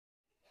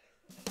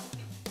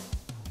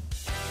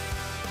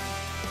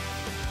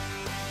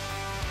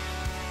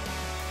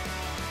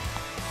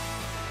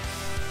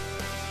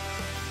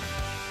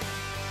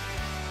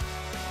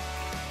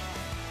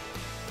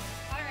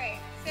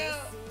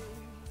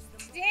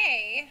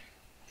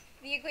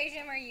the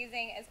equation we're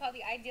using is called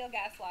the ideal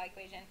gas law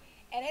equation,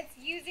 and it's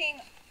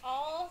using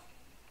all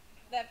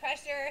the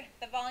pressure,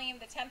 the volume,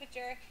 the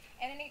temperature,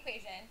 and an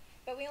equation,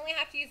 but we only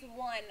have to use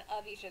one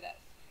of each of those.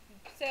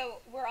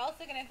 So we're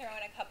also going to throw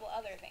in a couple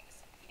other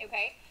things,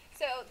 okay?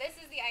 So this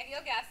is the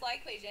ideal gas law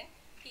equation,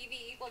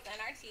 PV equals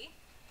nRT,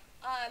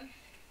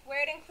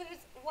 where it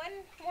includes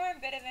one more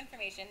bit of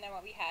information than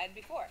what we had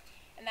before,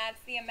 and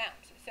that's the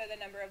amount, so the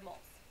number of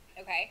moles,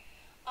 okay?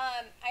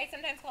 I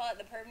sometimes call it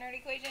the perv nerd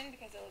equation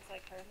because it looks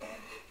like perv nerd.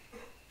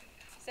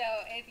 So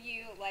if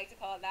you like to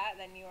call it that,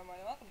 then you are more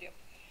than welcome to.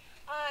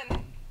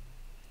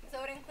 So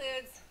it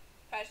includes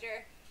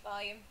pressure,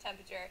 volume,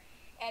 temperature,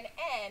 and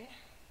N,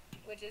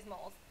 which is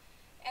moles.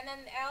 And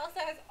then it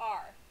also has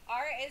R.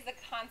 R is the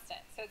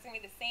constant, so it's going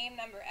to be the same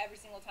number every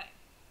single time,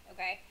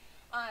 okay?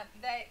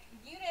 The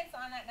units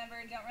on that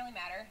number don't really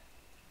matter.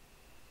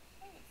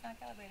 Oh, it's not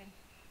calibrated.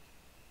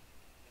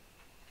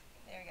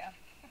 There we go.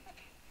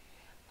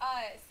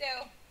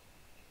 So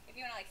if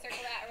you want to like circle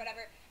that or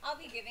whatever, I'll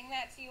be giving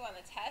that to you on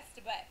the test,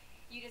 but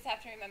you just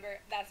have to remember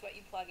that's what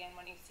you plug in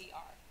when you see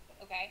R,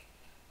 okay?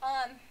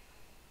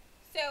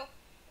 So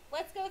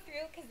let's go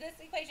through, because this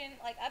equation,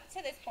 like up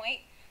to this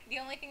point, the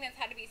only thing that's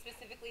had to be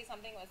specifically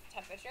something was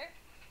temperature,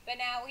 but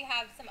now we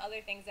have some other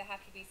things that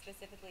have to be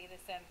specifically the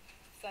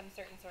some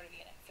certain sort of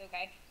units,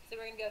 okay? So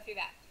we're going to go through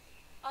that.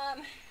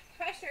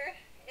 Pressure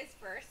is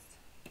first.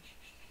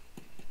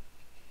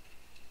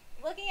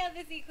 Looking at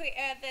this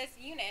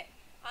unit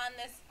on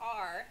this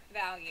R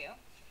value,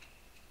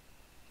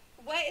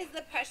 what is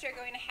the pressure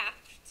going to have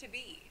to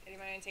be?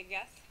 Anyone want to take a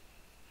guess?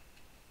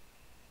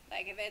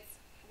 Like if it's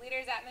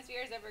liters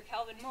atmospheres over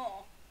Kelvin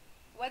mole,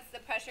 what's the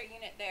pressure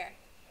unit there?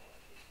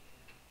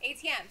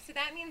 ATM. So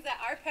that means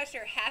that our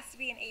pressure has to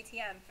be an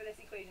ATM for this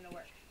equation to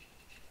work.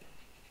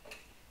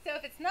 So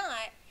if it's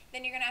not,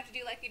 then you're going to have to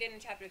do like we did in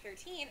chapter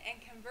 13 and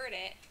convert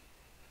it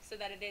so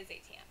that it is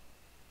ATM.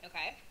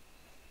 Okay?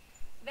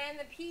 Then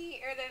the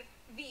P, or the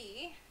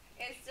V,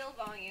 is still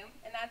volume,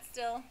 and that's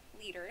still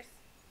liters.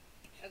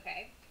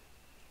 Okay?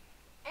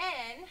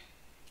 N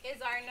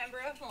is our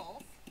number of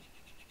moles.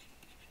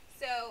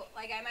 So,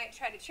 like I might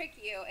try to trick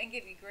you and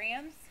give you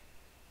grams.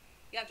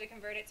 You have to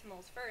convert it to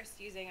moles first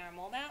using our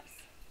mole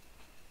maps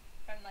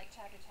from like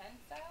chapter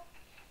 10 style.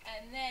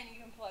 And then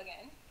you can plug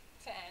in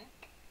to N.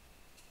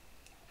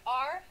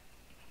 R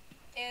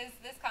is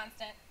this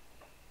constant.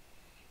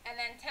 And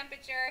then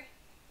temperature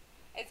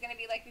is going to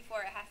be like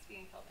before, it has to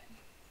be in Kelvin.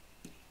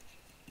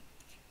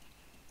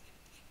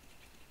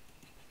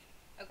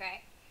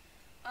 Okay?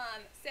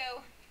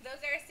 So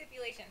those are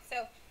stipulations.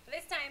 So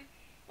this time,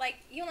 like,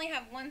 you only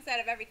have one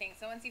set of everything.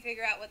 So once you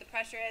figure out what the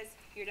pressure is,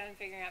 you're done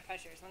figuring out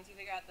pressures. Once you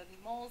figure out the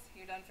moles,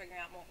 you're done figuring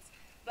out moles.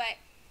 But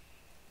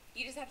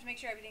you just have to make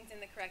sure everything's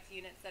in the correct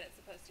units that it's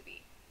supposed to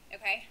be.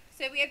 Okay?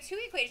 So we have two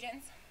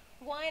equations.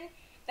 One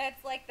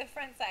that's like the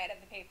front side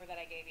of the paper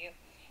that I gave you,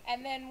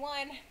 and then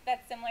one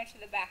that's similar to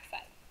the back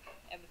side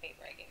of the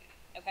paper I gave you.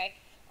 Okay?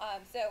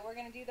 So we're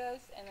going to do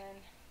those, and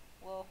then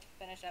we'll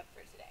finish up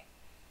for today.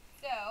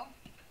 So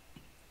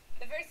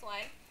the first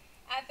one,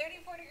 at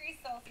 34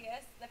 degrees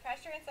Celsius, the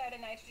pressure inside a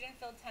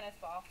nitrogen-filled tennis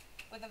ball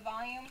with a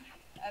volume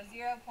of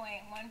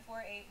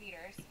 0.148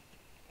 liters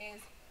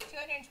is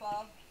 212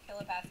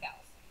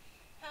 kilopascals.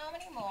 How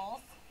many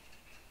moles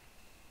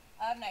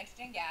of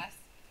nitrogen gas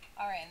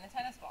are in the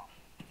tennis ball?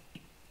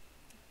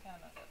 Kind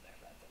of messed up there,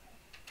 but that's okay.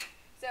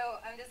 So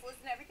I'm just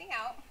listing everything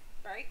out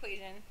for our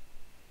equation,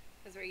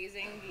 because we're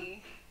using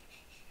the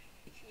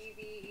PV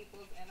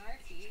equals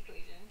nRT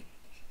equation.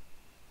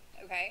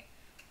 Okay,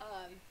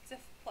 to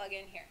plug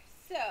in here.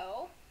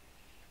 So,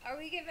 are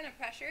we given a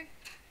pressure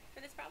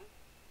for this problem?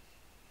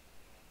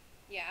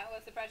 Yeah,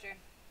 what's the pressure?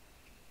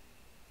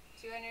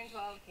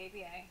 212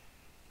 kPa.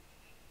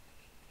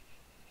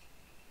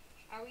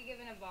 Are we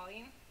given a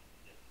volume?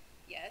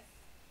 Yes.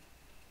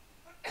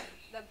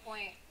 The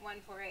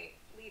 0.148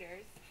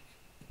 liters.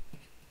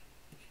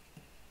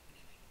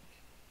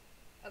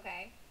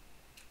 Okay.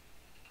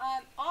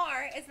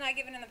 R is not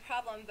given in the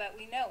problem, but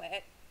we know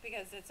it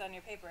because it's on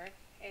your paper.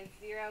 It's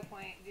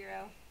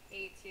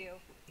 0.08206.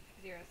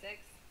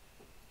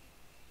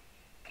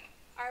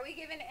 Are we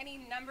given any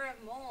number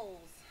of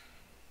moles?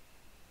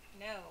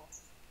 No.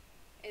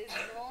 Is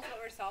moles what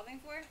we're solving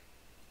for?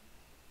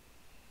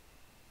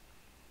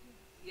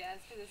 Yes,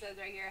 because it says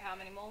right here how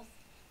many moles.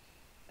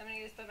 So I'm going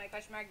to just put my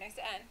question mark next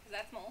to N, because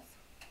that's moles.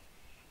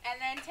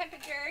 And then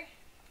temperature,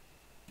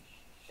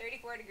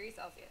 34 degrees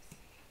Celsius.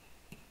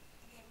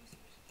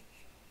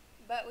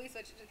 But we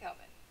switch it to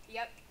Kelvin.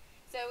 Yep.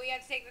 So we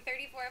have to take the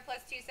 34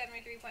 plus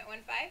 273.15,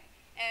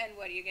 and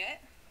what do you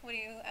get? What do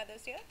you add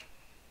those together?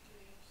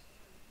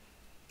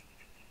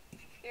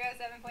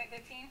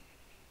 307.15.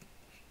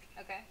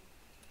 Okay.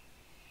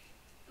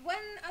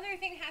 One other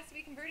thing has to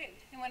be converted,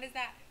 and what is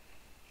that?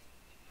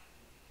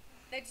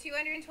 The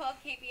 212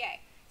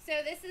 kPa.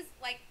 So this is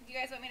like, do you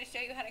guys want me to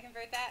show you how to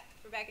convert that?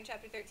 We're back in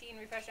chapter 13,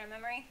 refresh our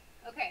memory.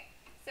 Okay,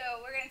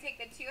 so we're going to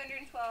take the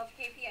 212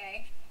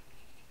 kPa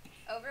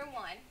over 1,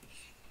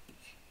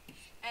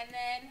 and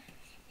then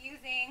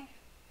using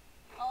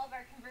all of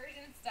our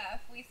conversion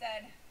stuff, we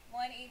said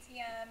 1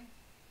 ATM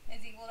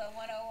is equal to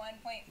 101.3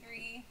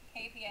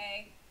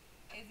 kPa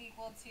is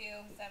equal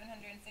to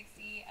 760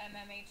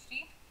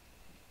 mmHg.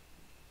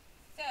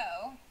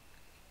 So,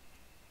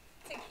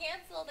 to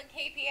cancel the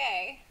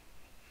kPa,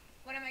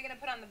 what am I going to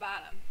put on the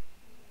bottom?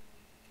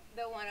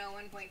 The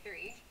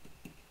 101.3.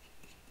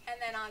 And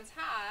then on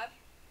top,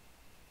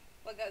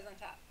 what goes on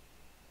top?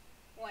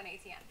 1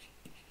 ATM.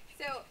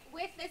 So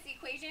with this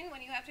equation,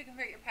 when you have to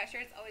convert your pressure,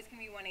 it's always going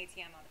to be 1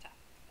 ATM on the top.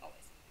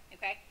 Always.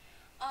 Okay?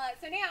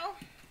 So now,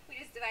 we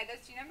just divide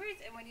those two numbers,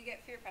 and what do you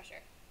get for your pressure?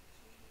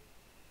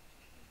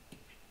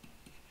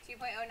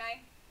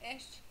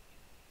 2.09-ish?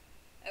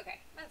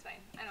 Okay, that's fine.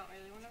 I don't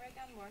really want to write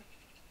down more.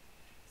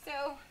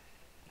 So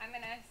I'm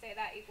going to say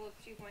that equals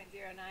 2.09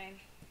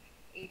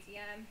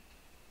 ATM.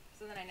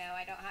 So then I know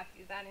I don't have to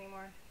use that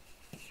anymore,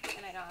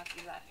 and I don't have to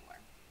use that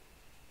anymore.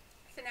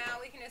 So now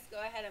we can just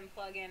go ahead and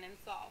plug in and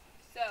solve.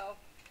 So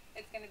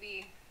it's going to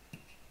be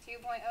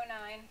 2.09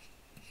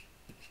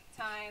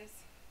 times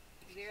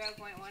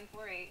 0.148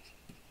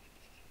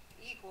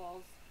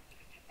 equals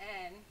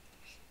N.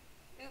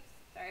 Oops,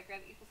 sorry, I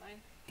forgot the equal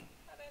sign.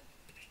 My bad.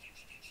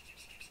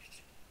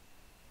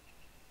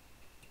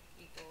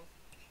 Equals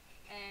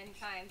N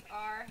times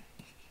R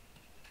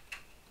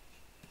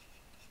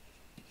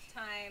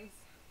times,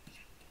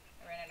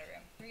 I ran out of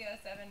room,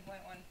 307.15.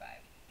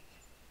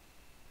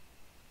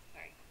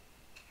 Sorry,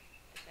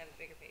 I should have a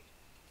bigger page.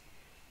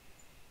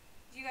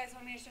 Do you guys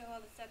want me to show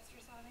all the steps for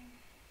solving?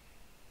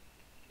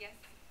 Yes?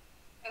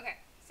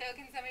 Okay, so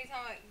can somebody tell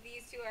me what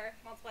these two are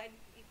multiplied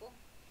equal?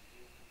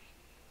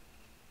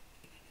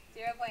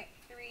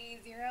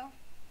 0.309?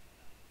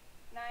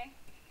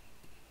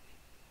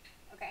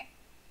 Okay.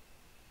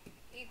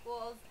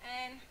 Equals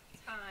N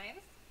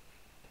times,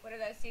 what are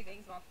those two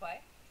things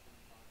multiplied?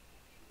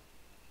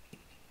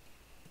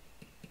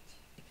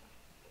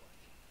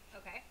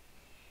 Okay.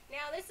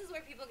 Now this is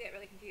where people get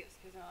really confused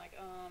because they're like,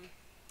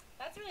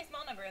 that's a really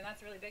small number and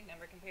that's a really big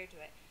number compared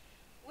to it.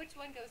 Which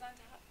one goes on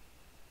top?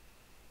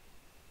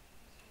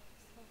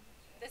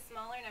 The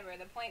smaller number,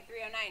 the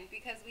 0.309,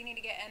 because we need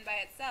to get N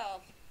by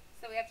itself,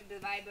 so we have to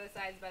divide both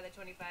sides by the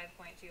 25.204.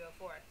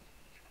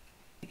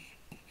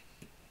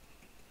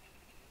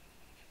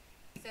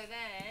 So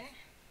then,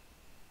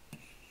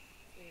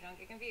 so you don't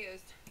get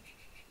confused,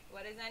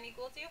 what is N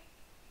equal to?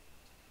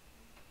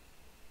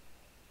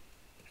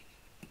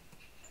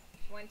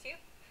 1, 2?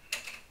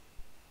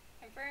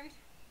 Confirmed?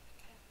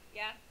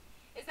 Yeah?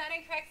 Is that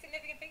in correct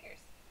significant figures?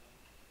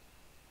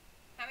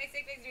 How many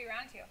sig figs do we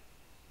round to?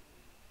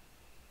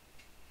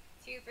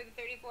 2 for the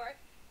 34.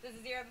 Does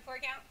the 0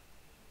 before count?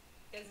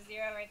 Does the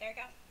 0 right there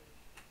count?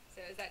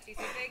 So is that 2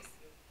 sig figs?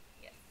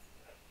 Yes.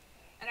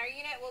 And our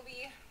unit will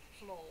be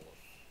moles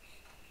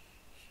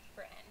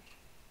for N.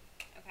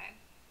 Okay?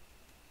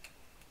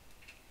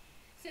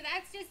 So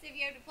that's just if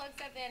you have to plug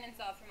stuff in and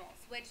solve for moles,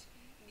 which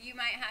you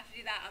might have to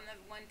do that on the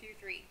 1 through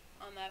 3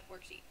 on the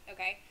worksheet,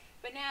 okay?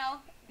 But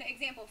now, the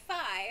example 5,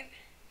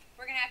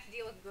 we're going to have to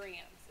deal with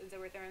grams, and so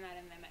we're throwing that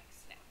in the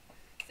mix now.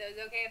 So is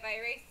it okay if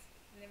I erase?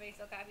 Is anybody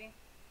still copying?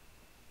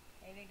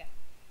 Anything done?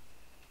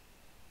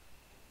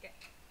 Good.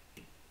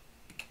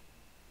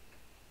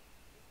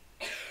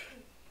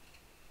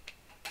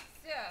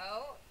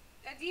 So,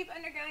 a deep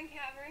underground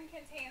cavern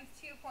contains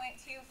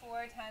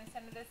 2.24 times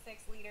 10 to the 6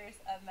 liters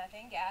of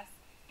methane gas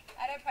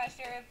at a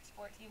pressure of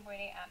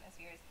 14.8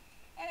 atmospheres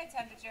and a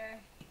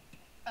temperature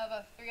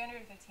of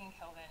 315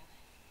 Kelvin.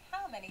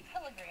 How many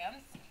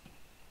kilograms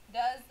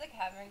does the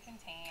cavern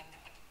contain?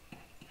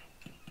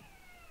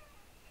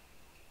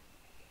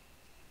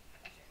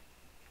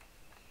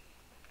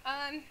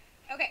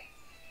 Okay,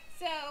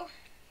 so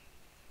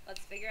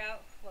let's figure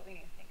out what we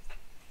need to think.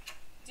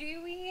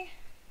 Do we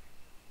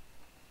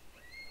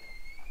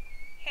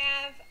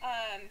have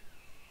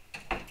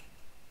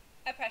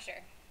a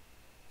pressure?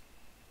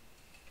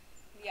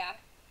 Yeah.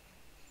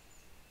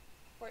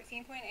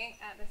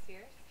 14.8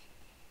 atmospheres.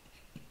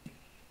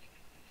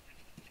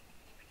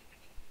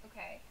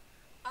 Okay.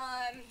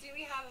 Do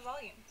we have a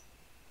volume?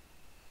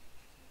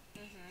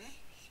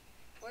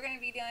 We're going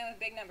to be dealing with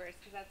big numbers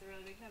because that's a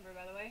really big number,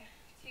 by the way.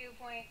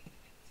 2.24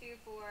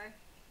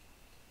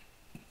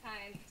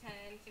 times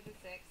 10 to the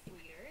 6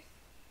 liters.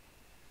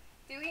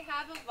 Do we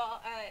have a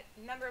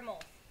number of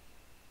moles?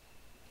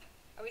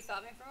 Are we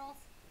solving for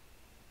moles?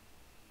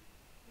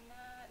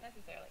 Not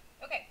necessarily.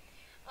 Okay.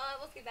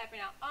 We'll skip that for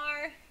now.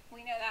 R,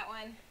 we know that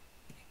one.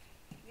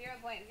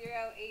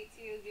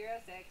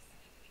 0.08206.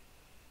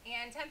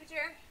 And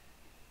temperature,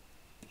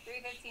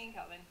 315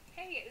 Kelvin.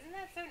 Hey, isn't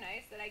that so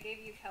nice that I gave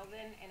you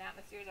Kelvin and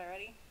atmospheres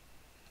already?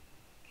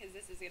 Because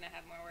this is going to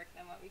have more work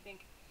than what we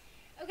think.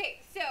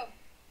 Okay, so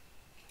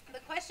the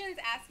question's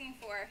asking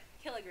for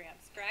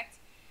kilograms,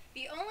 correct?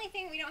 The only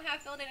thing we don't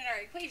have filled in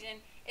our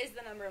equation is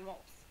the number of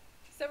moles.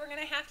 So we're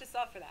going to have to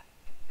solve for that.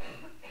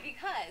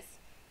 Because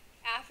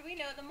after we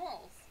know the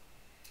moles,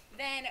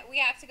 then we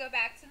have to go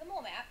back to the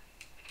mole map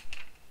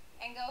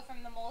and go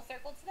from the mole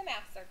circle to the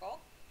mass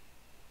circle.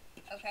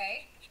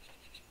 Okay?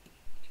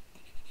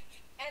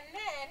 And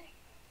then,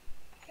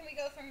 can we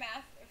go from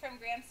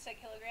grams to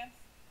kilograms?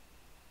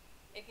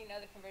 if you know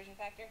the conversion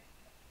factor?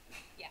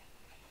 Yeah.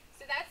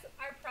 So that's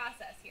our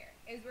process here,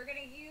 is we're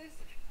going to use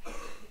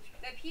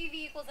the PV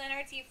equals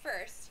nRT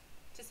first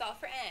to solve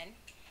for N,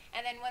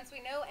 and then once we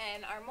know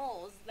N, our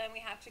moles, then we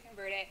have to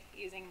convert it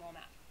using mole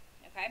math,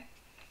 okay?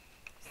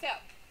 So,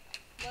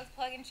 let's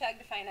plug and chug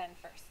to find N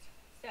first.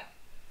 So,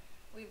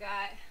 we've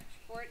got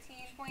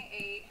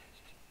 14.8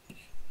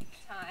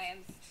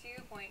 times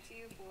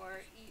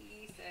 2.24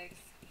 EE6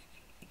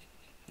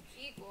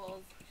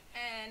 equals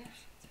N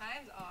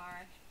times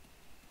R,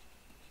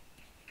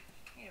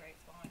 I need to write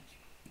smaller,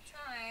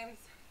 times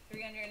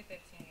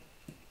 315.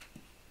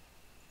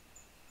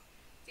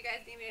 Do you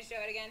guys need me to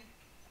show it again?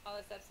 All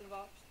the steps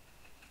involved?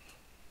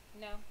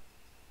 No?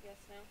 Yes,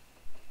 no?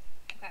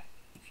 Okay.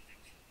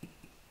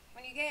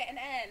 When you get an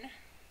N,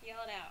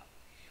 yell it out.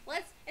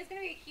 It's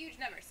going to be a huge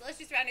number, so let's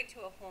just round it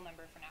to a whole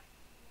number for now.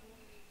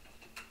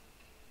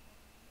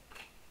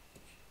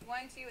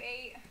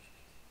 128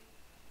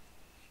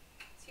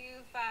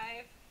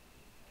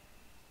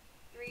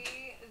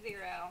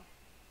 2530.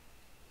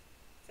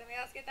 Somebody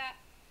else get that?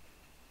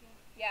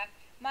 Yeah.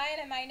 Mine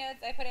in my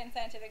notes, I put it in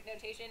scientific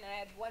notation, and I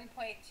had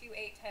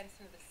 1.28 times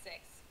 10 to the 6.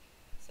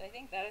 So I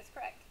think that is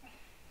correct.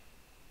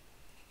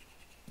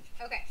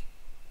 Okay.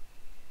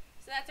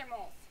 So that's our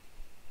moles.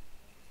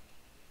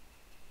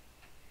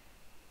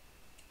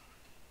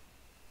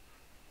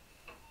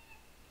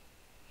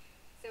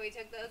 So we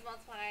took those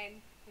multiplied,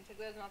 and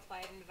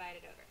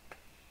divided over.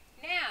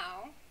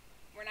 Now,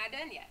 we're not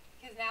done yet,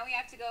 because now we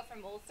have to go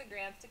from moles to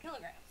grams to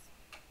kilograms.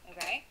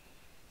 Okay?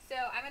 So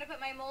I'm going to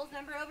put my moles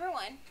number over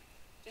 1,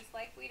 just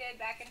like we did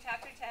back in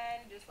chapter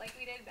 10, just like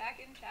we did back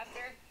in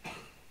chapter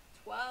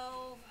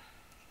 12.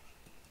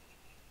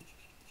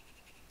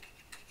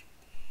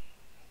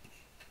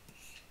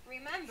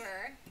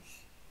 Remember,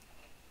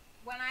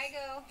 when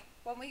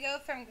we go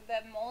from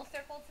the mole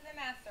circle to the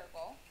mass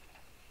circle,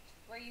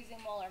 we're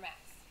using molar mass.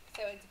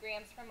 So it's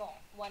grams per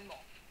mole, 1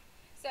 mole.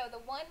 So the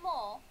 1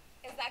 mole,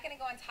 is that going to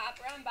go on top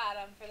or on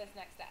bottom for this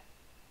next step?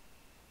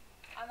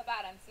 On the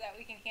bottom, so that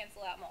we can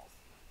cancel out moles.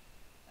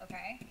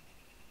 Okay?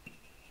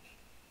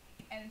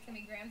 And it's going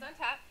to be grams on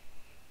top.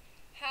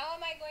 How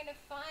am I going to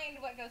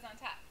find what goes on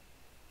top?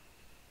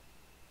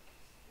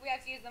 We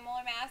have to use the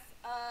molar mass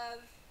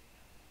of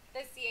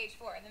the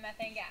CH4, the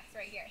methane gas,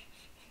 right here.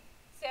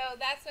 So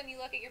that's when you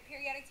look at your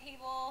periodic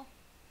table,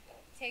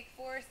 take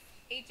 4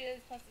 H's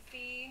plus a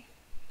C.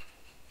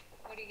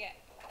 What do you get?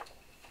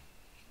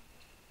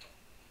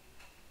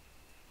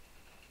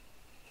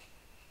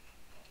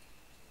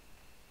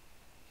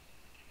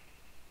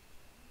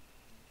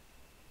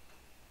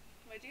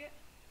 What'd you get?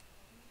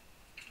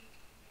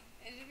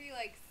 It should be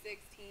like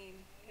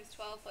 16, because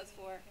 12 plus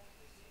 4.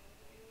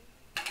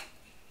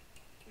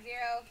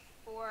 0,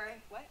 4,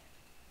 what?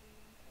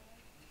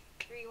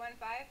 3, 1,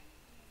 5?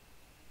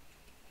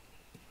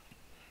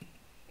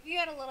 If you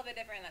had a little bit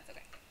different, that's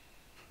okay.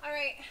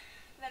 Alright,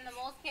 then the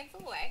moles cancel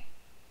away.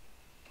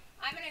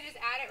 I'm going to just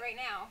add it right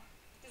now.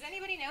 Does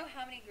anybody know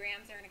how many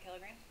grams are in a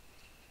kilogram?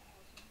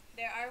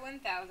 There are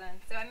 1,000.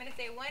 So I'm going to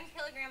say 1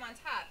 kilogram on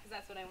top, because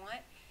that's what I want.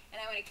 And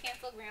I want to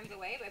cancel grams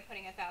away by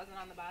putting 1,000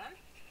 on the bottom.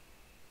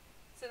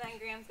 So then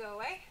grams go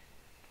away.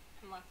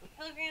 I'm left with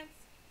kilograms.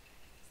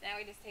 So now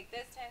we just take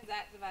this times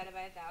that divided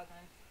by 1,000.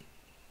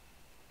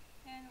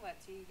 And what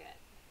do you get?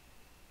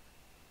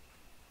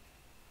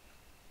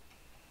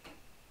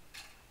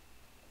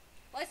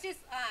 Let's just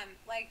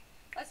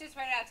let's just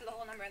write it out to the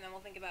whole number, and then we'll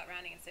think about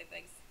rounding and sig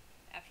figs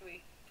after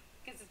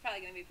because it's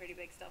probably going to be pretty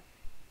big still.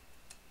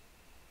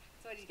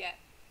 So what did you get?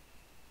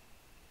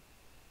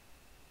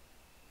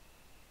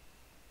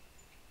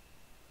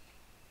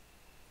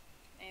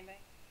 Anybody?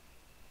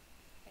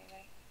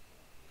 Anybody?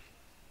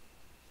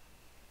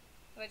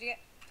 What did you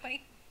get?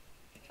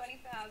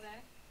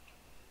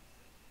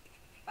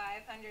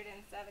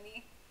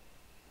 20,570.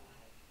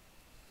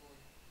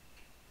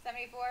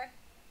 $74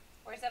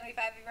 or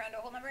 75 if you round to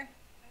a whole number?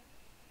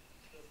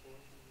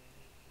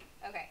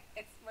 Okay,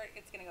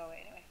 it's gonna go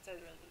away anyway, so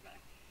it really doesn't matter.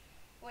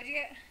 What'd you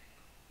get?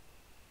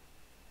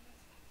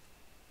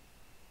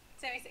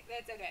 76.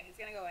 That's okay.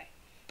 It's gonna go away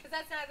because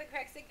that's not the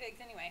correct sig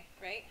figs anyway,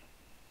 right?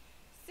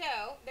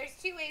 So there's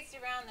 2 ways to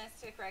round this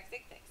to the correct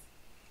sig figs.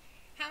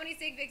 How many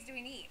sig figs do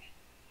we need?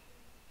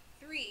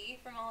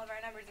 3 from all of our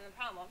numbers in the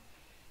problem.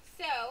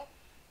 So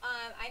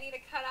I need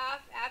to cut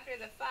off after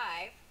the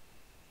 5,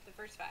 the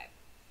first 5.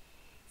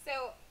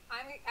 So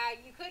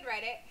you could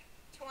write it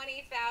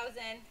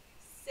 20,600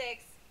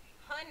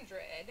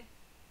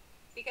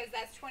 because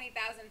that's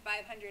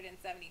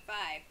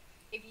 20,575.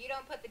 If you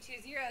don't put the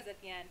 2 zeros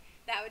at the end,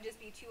 that would just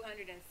be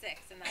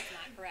 206, and that's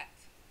not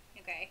correct.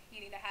 Okay,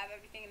 you need to have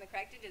everything in the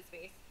correct digit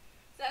space.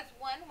 So that's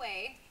one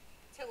way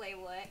to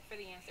label it for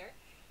the answer.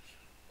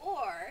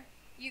 Or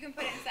you can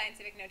put it in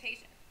scientific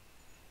notation.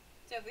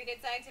 So if we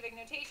did scientific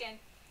notation,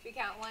 we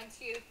count 1,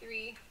 2,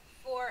 3,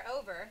 4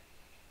 over.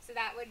 So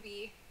that would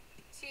be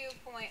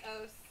 2.06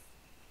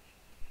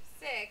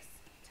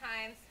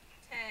 times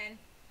 10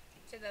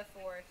 to the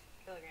 4th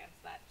kilograms.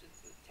 That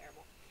just was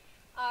terrible.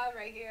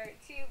 Right here,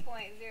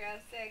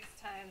 2.06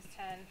 times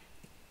 10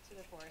 to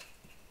the 4th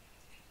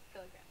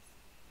kilograms.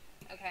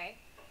 Okay,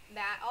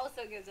 that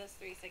also gives us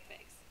 3 sig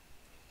figs.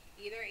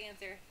 Either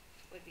answer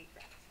would be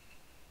correct.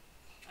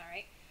 All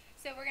right,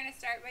 so we're going to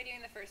start by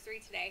doing the first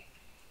 3 today.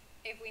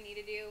 If we need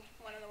to do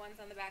one of the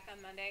ones on the back on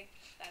Monday,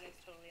 that is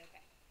totally okay.